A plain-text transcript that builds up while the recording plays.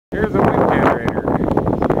Here's a wind generator.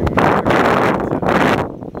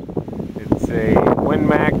 It's a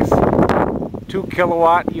WindMax 2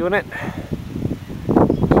 kilowatt unit.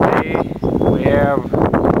 Today we have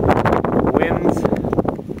winds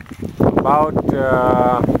about 18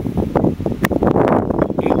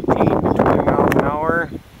 to 20 miles an hour.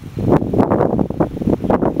 I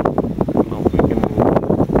don't know if we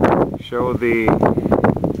can show the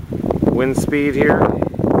wind speed here.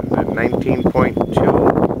 It's at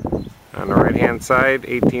 19.2. On the right hand side,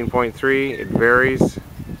 18.3. It varies.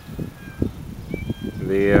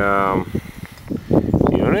 The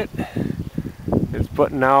unit is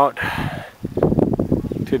putting out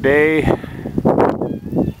today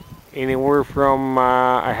anywhere from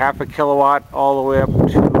a half a kilowatt all the way up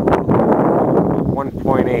to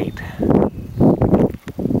 1.8.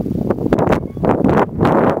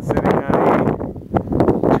 Sitting on a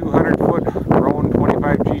 200-foot Rowan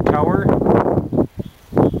 25G tower.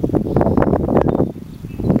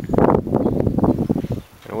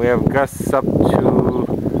 And we have gusts up to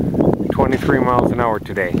 23 miles an hour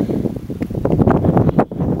today.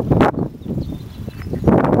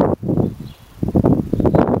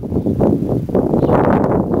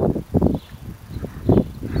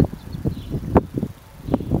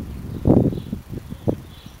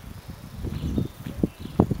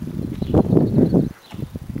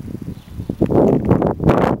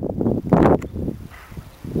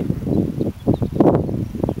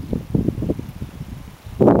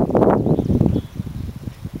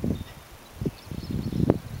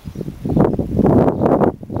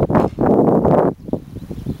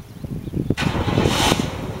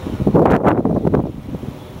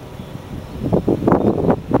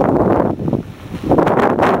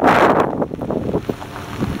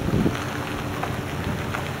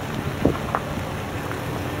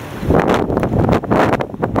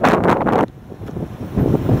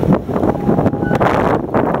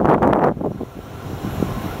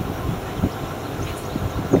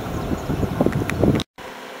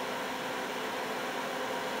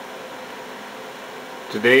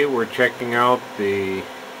 Today we're checking out the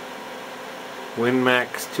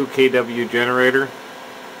WindMax 2 kW generator.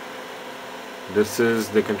 This is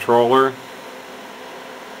the controller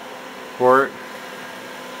for it.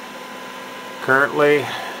 Currently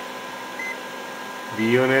the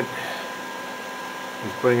unit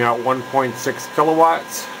is putting out 1.6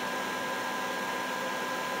 kilowatts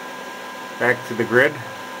back to the grid.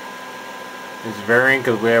 It's varying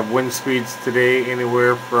because we have wind speeds today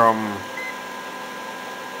anywhere from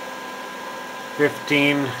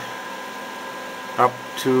 15 up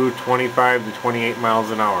to 25 to 28 miles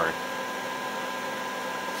an hour.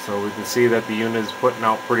 So we can see that the unit is putting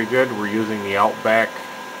out pretty good. We're using the Outback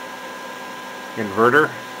inverter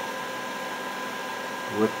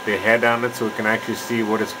with the head on it so we can actually see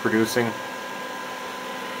what it's producing.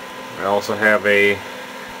 I also have a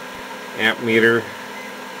amp meter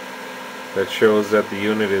that shows that the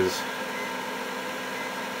unit is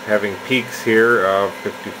having peaks here of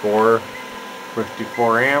 54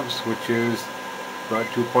 amps, which is about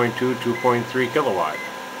 2.2, 2.3 kilowatt.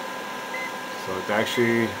 So it's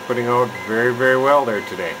actually putting out very, very well there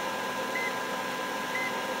today.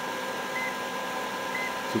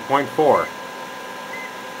 2.4,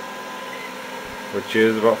 which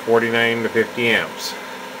is about 49 to 50 amps.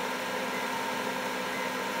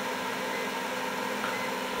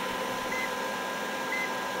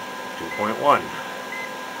 .1.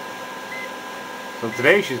 So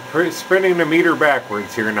today she's spinning the meter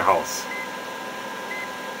backwards here in the house.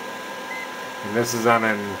 And this is on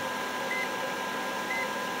an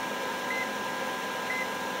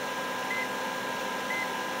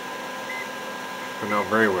putting out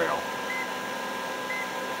very well.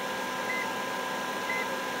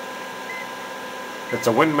 It's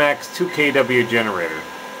a WindMax 2 kW generator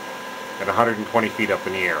at 120 feet up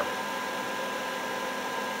in the air.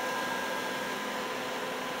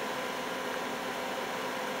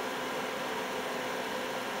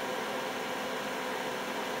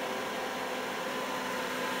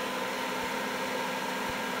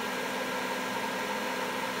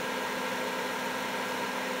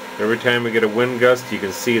 Every time we get a wind gust, you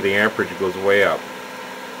can see the amperage goes way up.